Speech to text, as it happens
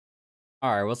All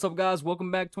right, what's up, guys?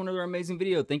 Welcome back to another amazing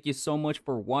video. Thank you so much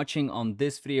for watching. On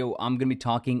this video, I'm going to be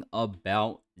talking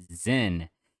about Xen.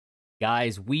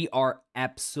 Guys, we are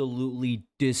absolutely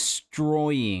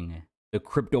destroying the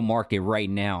crypto market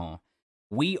right now.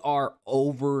 We are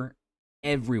over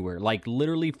everywhere, like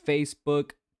literally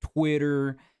Facebook,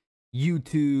 Twitter,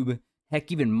 YouTube,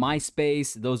 heck, even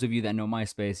MySpace. Those of you that know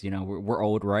MySpace, you know, we're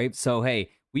old, right? So,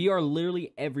 hey, we are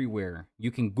literally everywhere.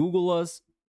 You can Google us,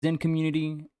 Xen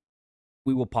community.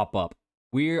 We will pop up.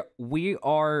 We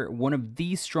are one of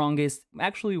the strongest,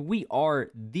 actually we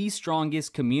are the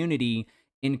strongest community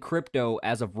in crypto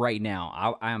as of right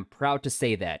now. I am proud to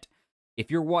say that.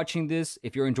 If you're watching this,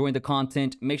 if you're enjoying the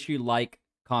content, make sure you like,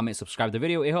 comment, subscribe to the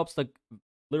video. It helps,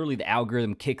 literally the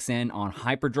algorithm kicks in on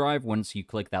hyperdrive once you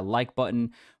click that like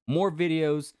button. More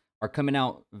videos are coming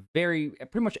out pretty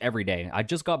much every day. I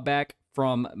just got back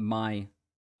from my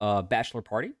bachelor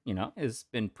party. You know, it's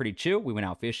been pretty chill. We went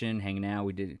out fishing, hanging out.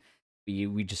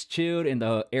 We just chilled in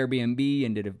the Airbnb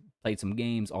and played some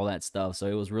games, all that stuff. So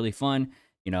it was really fun,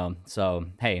 you know. So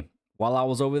hey, while I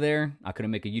was over there, I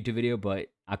couldn't make a YouTube video, but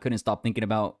I couldn't stop thinking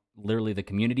about literally the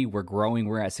community. We're growing.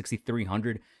 We're at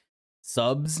 6,300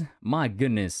 subs. My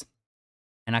goodness.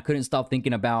 And I couldn't stop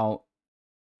thinking about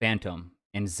Phantom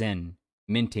and Xen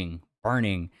minting,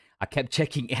 burning. I kept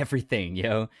checking everything,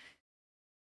 yo.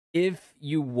 If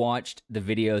you watched the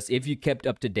videos, if you kept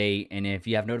up to date, and if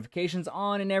you have notifications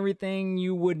on and everything,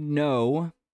 you would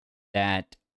know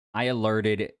that I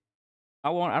alerted.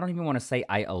 I don't even want to say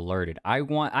I alerted.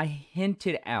 I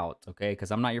hinted out, okay,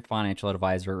 because I'm not your financial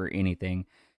advisor or anything.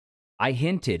 I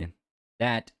hinted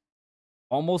that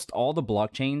almost all the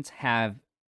blockchains have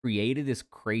created this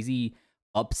crazy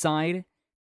upside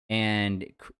and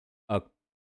a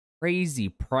crazy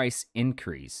price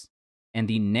increase. And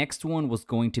the next one was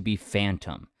going to be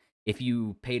Phantom. If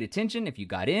you paid attention, if you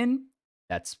got in,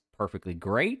 that's perfectly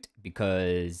great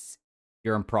because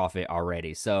you're in profit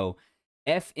already. So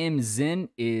FMXEN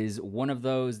is one of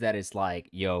those that is like,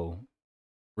 yo,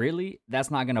 really?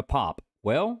 That's not going to pop.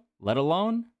 Well, let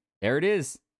alone, there it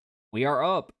is. We are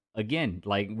up again.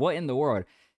 Like, what in the world?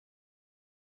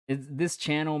 This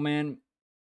channel, man,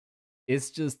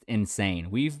 it's just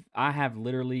insane. I have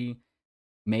literally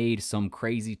made some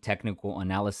crazy technical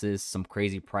analysis, some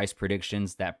crazy price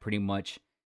predictions that pretty much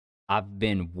I've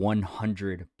been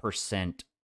 100%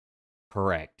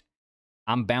 correct.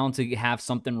 I'm bound to have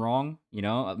something wrong, you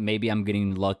know, maybe I'm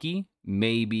getting lucky,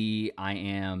 maybe I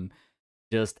am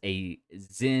just a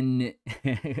Xen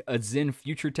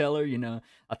future teller, you know.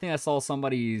 I think I saw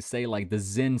somebody say like the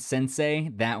Xen sensei.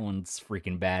 That one's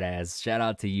freaking badass. Shout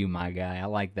out to you, my guy. I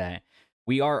like that.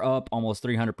 We are up almost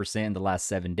 300% in the last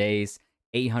 7 days.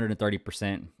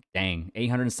 830%, dang,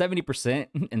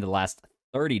 870% in the last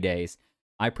 30 days.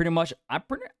 I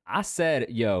said,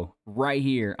 yo, right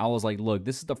here, I was like, look,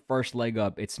 this is the first leg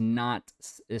up. It's not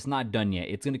done yet.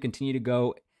 It's going to continue to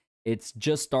go. It's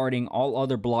just starting. All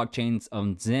other blockchains of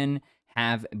Xen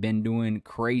have been doing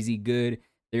crazy good.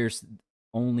 There's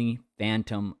only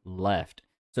Phantom left.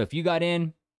 So if you got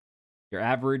in, your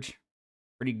average,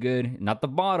 pretty good. Not the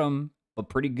bottom, but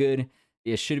pretty good.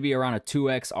 It should be around a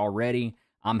 2x already.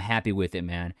 I'm happy with it,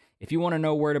 man. If you want to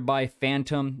know where to buy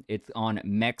Phantom, it's on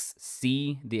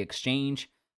MXC, the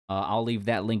exchange. I'll leave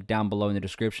that link down below in the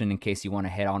description in case you want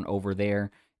to head on over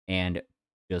there and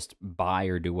just buy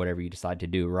or do whatever you decide to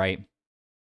do, right?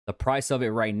 The price of it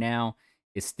right now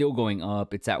is still going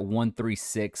up. It's at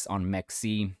 136 on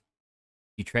MXC.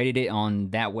 You traded it on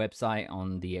that website,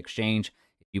 on the exchange.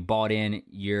 If you bought in,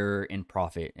 you're in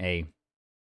profit. Hey,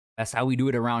 that's how we do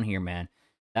it around here, man.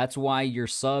 That's why you're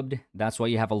subbed. That's why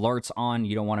you have alerts on.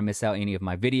 You don't want to miss out any of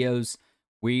my videos.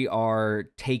 We are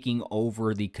taking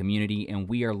over the community, and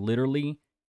we are literally,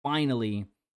 finally,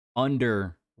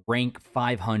 under rank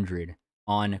 500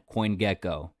 on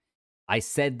CoinGecko. I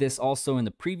said this also in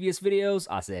the previous videos.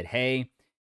 I said, hey,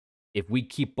 if we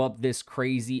keep up this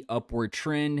crazy upward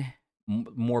trend,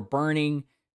 more burning,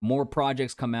 more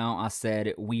projects come out, I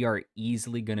said we are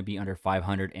easily going to be under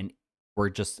 500, and we're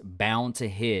just bound to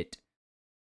hit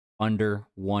under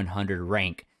 100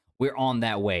 rank. We're on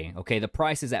that way. Okay, the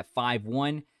price is at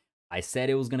 5.1. I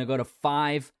said it was gonna go to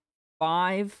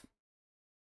 5.5.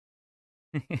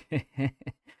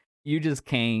 You just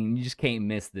can't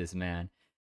miss this, man.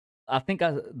 I think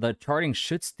the charting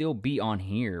should still be on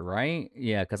here, right?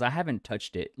 Yeah, because I haven't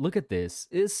touched it. Look at this.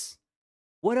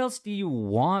 What else do you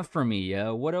want from me,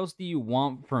 yo? What else do you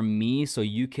want from me so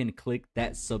you can click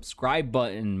that subscribe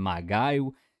button, my guy?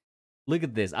 Look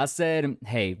at this. I said,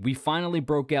 hey, we finally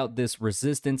broke out this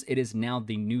resistance. It is now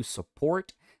the new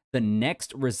support. The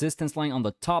next resistance line on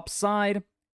the top side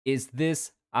is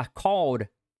this I called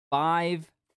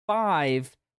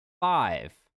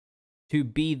 555 to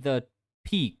be the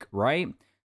peak, right?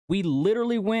 We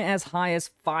literally went as high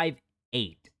as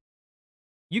 58.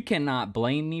 You cannot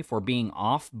blame me for being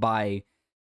off by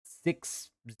 6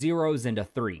 zeros and a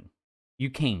 3. You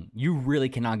can't. You really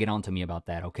cannot get onto me about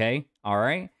that, okay? All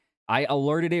right? I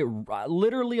alerted it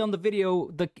literally on the video.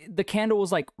 The candle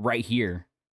was like right here.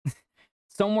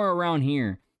 Somewhere around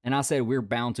here. And I said we're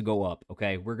bound to go up,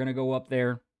 okay? We're going to go up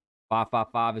there.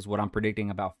 555 is what I'm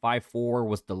predicting. About 54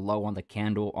 was the low on the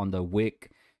candle on the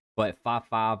wick. But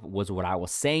 55 was what I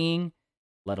was saying.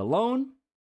 Let alone,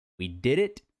 we did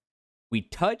it. We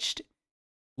touched.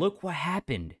 Look what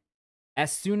happened.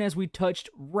 As soon as we touched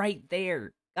right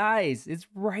there, guys, it's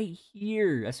right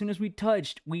here. As soon as we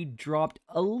touched, we dropped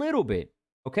a little bit,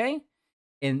 okay?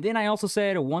 And then I also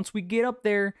said once we get up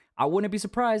there, I wouldn't be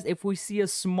surprised if we see a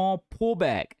small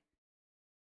pullback.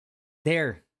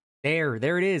 There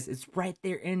it is. It's right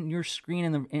there in your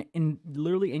screen and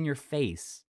literally in your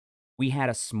face. We had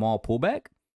a small pullback.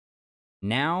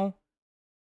 Now,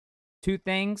 two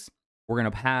things. We're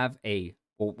going to have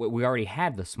well, we already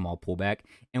had the small pullback,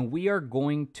 and we are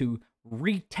going to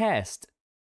retest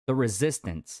the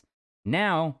resistance.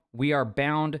 Now, we are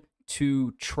bound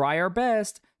to try our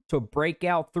best to break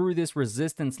out through this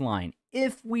resistance line.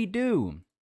 If we do,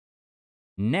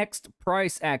 next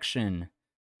price action.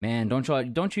 Man,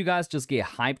 don't you guys just get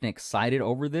hyped and excited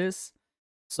over this?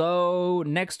 So,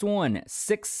 next one,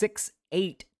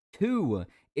 6682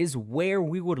 is where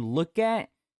we would look at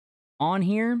on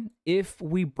here if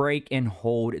we break and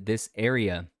hold this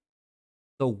area.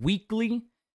 The weekly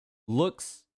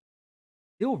looks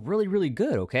still really, really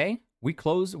good, okay?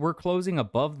 We're closing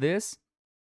above this.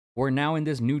 We're now in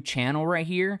this new channel right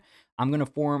here. I'm gonna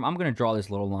draw this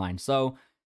little line. So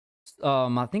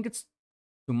I think it's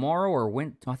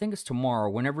tomorrow I think it's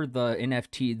tomorrow, whenever the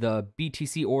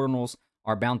BTC ordinals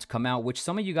are bound to come out, which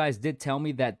some of you guys did tell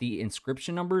me that the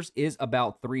inscription numbers is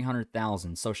about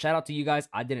 300,000. So shout out to you guys.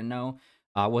 I didn't know.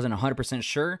 I wasn't 100%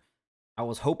 sure. I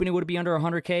was hoping it would be under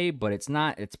 100K, but it's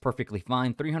not. It's perfectly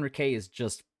fine. 300K is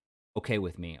just okay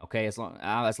with me, okay? As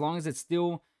long as it's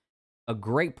still a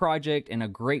great project and a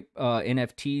great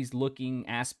NFTs looking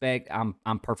aspect, I'm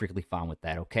perfectly fine with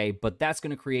that, okay? But that's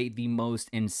going to create the most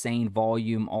insane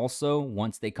volume also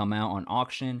once they come out on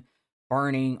auction,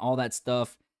 burning, all that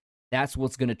stuff. That's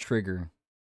what's going to trigger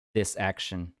this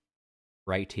action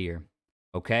right here,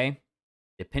 okay?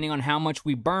 Depending on how much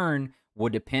we burn will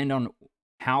depend on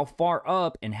how far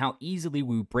up and how easily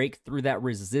we break through that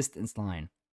resistance line.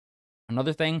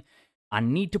 Another thing I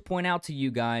need to point out to you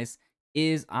guys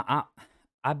is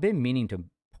I've been meaning to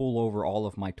pull over all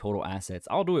of my total assets.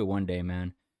 I'll do it one day,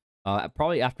 man.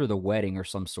 Probably after the wedding or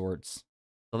some sorts.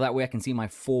 So that way I can see my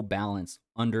full balance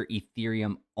under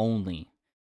Ethereum only.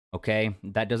 Okay,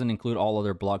 that doesn't include all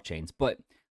other blockchains. But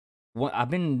I've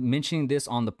been mentioning this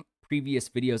on the previous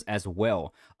videos as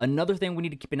well. Another thing we need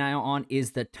to keep an eye out on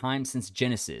is the time since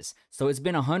Genesis. So it's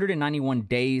been 191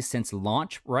 days since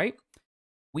launch, right?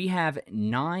 We have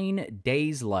 9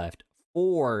 days left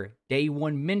for day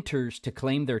one minters to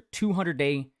claim their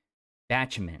 200-day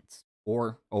batch mints,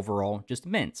 or overall just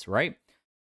mints, right?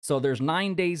 So there's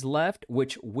 9 days left,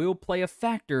 which will play a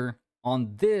factor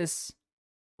on this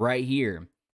right here.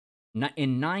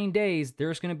 In 9 days,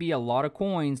 there's going to be a lot of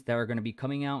coins that are going to be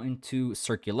coming out into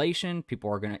circulation. People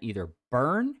are going to either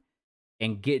burn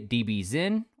and get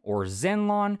DBZen or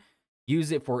Zenlon,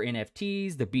 use it for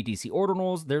NFTs, the BTC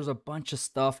ordinals. There's a bunch of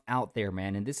stuff out there,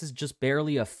 man. And this is just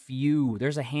barely a few.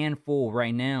 There's a handful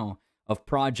right now of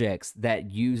projects that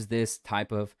use this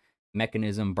type of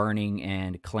mechanism, burning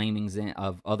and claiming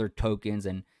of other tokens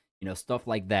and, you know, stuff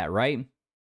like that, right?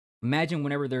 Imagine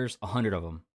whenever there's 100 of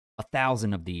them.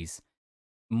 1,000 of these.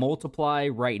 Multiply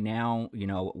right now, you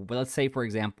know, let's say, for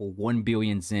example, 1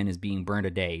 billion Xen is being burned a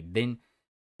day. Then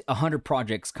 100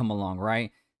 projects come along,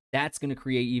 right? That's going to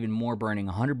create even more burning.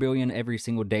 100 billion every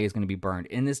single day is going to be burned.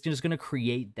 And it's just going to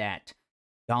create that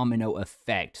domino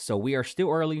effect. So we are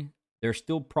still early. There's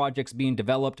still projects being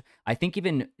developed. I think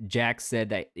even Jack said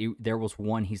that there was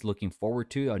one he's looking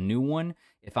forward to, a new one,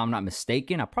 if I'm not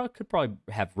mistaken. I could probably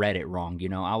have read it wrong. You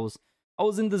know, I was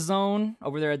in the zone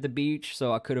over there at the beach,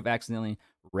 so I could have accidentally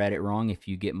read it wrong, if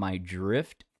you get my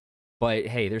drift. But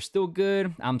hey, they're still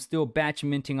good. I'm still batch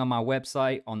minting on my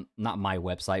website, not my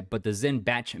website, but the Xen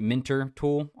batch minter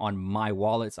tool on my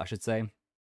wallets, I should say.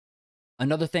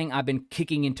 Another thing I've been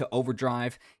kicking into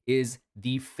overdrive is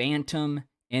the phantom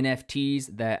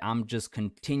NFTs that I'm just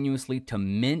continuously to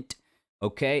mint.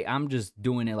 Okay, I'm just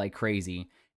doing it like crazy.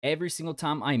 every single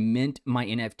time I mint my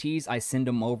NFTs, I send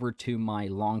them over to my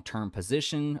long-term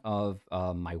position of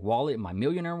my wallet, my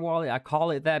Millionaire wallet. I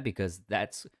call it that because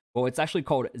that's, well, it's actually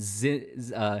called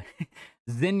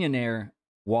Xenionaire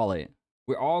wallet.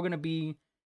 We're all going to be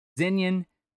Xenion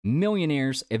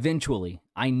millionaires eventually.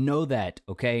 I know that,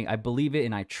 okay? I believe it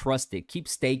and I trust it. Keep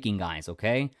staking, guys,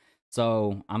 okay?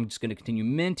 So I'm just going to continue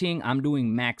minting. I'm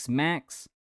doing max.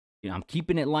 You know, I'm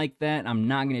keeping it like that. I'm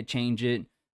not going to change it.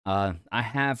 I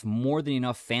have more than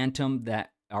enough Phantom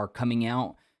that are coming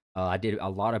out. I did a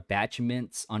lot of batch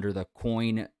mints under the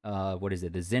coin, what is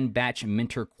it? The Zen Batch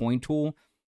Minter coin tool.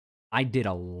 I did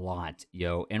a lot,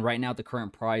 yo. And right now, the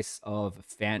current price of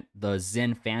the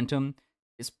Zen Phantom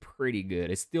is pretty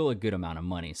good. It's still a good amount of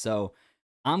money. So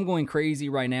I'm going crazy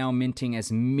right now, minting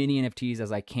as many NFTs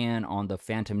as I can on the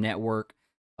Phantom network.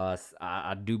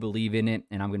 I do believe in it,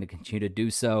 and I'm going to continue to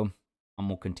do so. I'm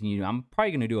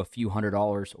probably going to do a few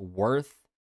 $100 worth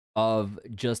of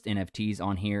just NFTs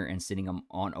on here and sitting them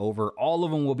on over. All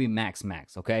of them will be max,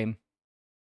 okay?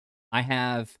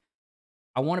 I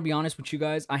want to be honest with you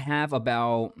guys. I have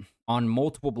about, on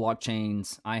multiple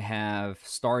blockchains, I have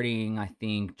starting, I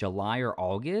think, July or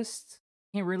August.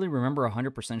 Can't really remember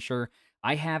 100% sure.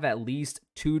 I have at least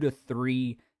 2 to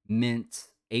 3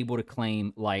 mints able to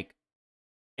claim like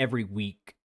every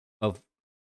week of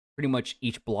pretty much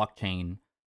each blockchain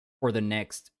for the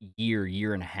next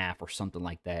year and a half or something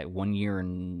like that. 1 year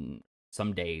and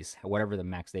some days, whatever the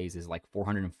max days is, like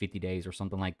 450 days or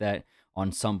something like that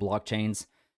on some blockchains.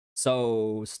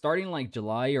 So starting like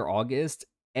July or August,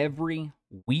 every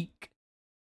week,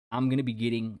 I'm going to be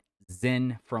getting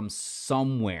Zen from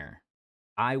somewhere.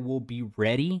 I will be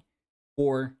ready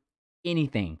for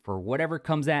anything, for whatever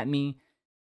comes at me,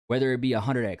 whether it be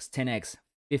 100x, 10x,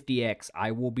 50x,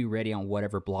 I will be ready on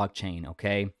whatever blockchain,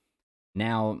 okay?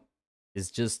 Now,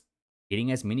 it's just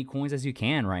getting as many coins as you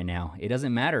can right now. It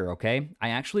doesn't matter, okay? I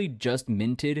actually just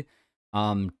minted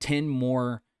 10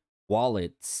 more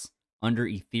wallets under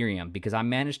Ethereum because I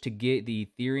managed to get the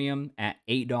Ethereum at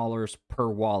 $8 per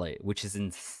wallet, which is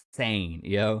insane,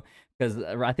 yo. Because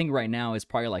I think right now it's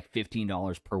probably like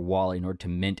 $15 per wallet in order to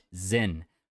mint Zen,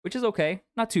 which is okay,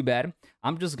 not too bad.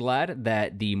 I'm just glad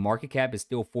that the market cap is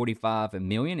still 45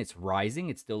 million. It's rising.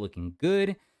 It's still looking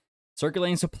good.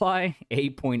 Circulating supply,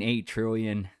 8.8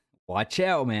 trillion. Watch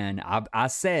out, man. I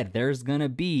said there's going to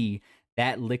be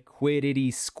that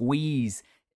liquidity squeeze,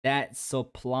 that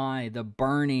supply, the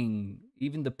burning,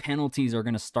 even the penalties are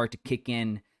going to start to kick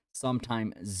in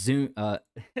sometime soon.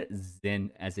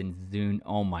 Zen, as in Zune.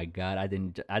 Oh my God, I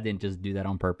didn't just do that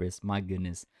on purpose. My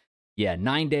goodness. Yeah,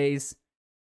 9 days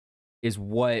is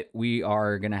what we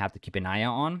are going to have to keep an eye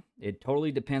out on. It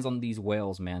totally depends on these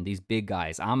whales, man, these big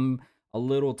guys. I'm a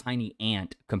little tiny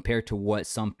ant compared to what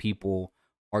some people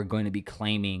are going to be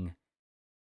claiming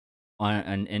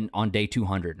on day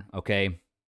 200, okay?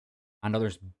 I know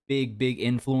there's big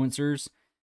influencers,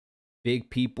 big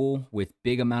people with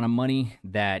big amount of money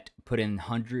that put in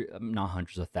not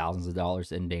hundreds of thousands of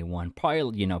dollars in day one.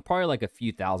 Probably, probably like a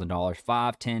few $1,000,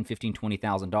 5, 10, 15,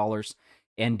 $20,000,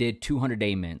 and did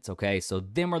 200-day mints, okay? So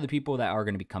them are the people that are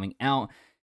going to be coming out.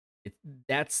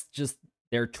 That's just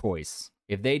their choice.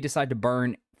 If they decide to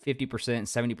burn 50%,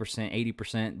 70%,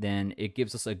 80%, then it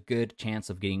gives us a good chance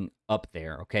of getting up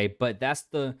there, okay? But that's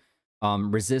the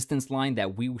resistance line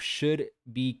that we should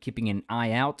be keeping an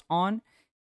eye out on.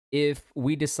 If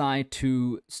we decide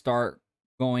to start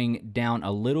going down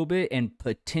a little bit and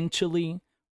potentially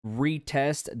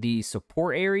retest the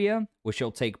support area, which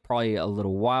will take probably a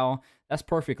little while, that's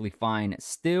perfectly fine.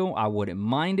 Still, I wouldn't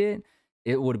mind it.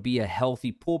 It would be a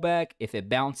healthy pullback. If it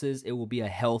bounces, it will be a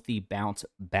healthy bounce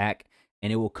back,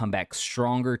 and it will come back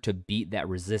stronger to beat that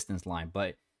resistance line.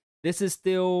 But this is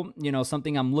still,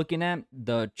 something I'm looking at.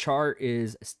 The chart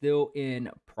is still in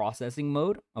processing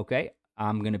mode, okay?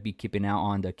 I'm going to be keeping out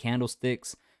on the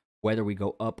candlesticks, whether we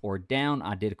go up or down.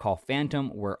 I did call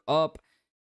Phantom, we're up.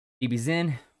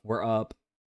 DBZen, we're up.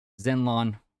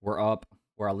 Zenlon, we're up.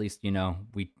 Or at least,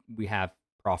 we have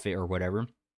profit or whatever.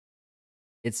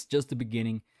 It's just the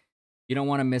beginning. You don't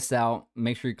want to miss out.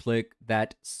 Make sure you click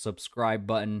that subscribe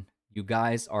button. You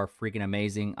guys are freaking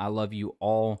amazing. I love you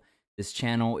all. This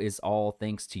channel is all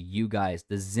thanks to you guys,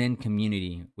 the Zen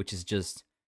community, which is just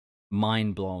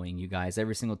mind-blowing, you guys.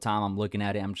 Every single time I'm looking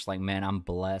at it, I'm just like, man, I'm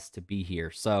blessed to be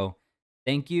here. So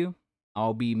thank you.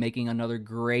 I'll be making another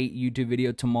great YouTube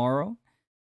video tomorrow.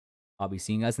 I'll be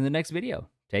seeing you guys in the next video.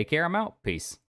 Take care. I'm out. Peace.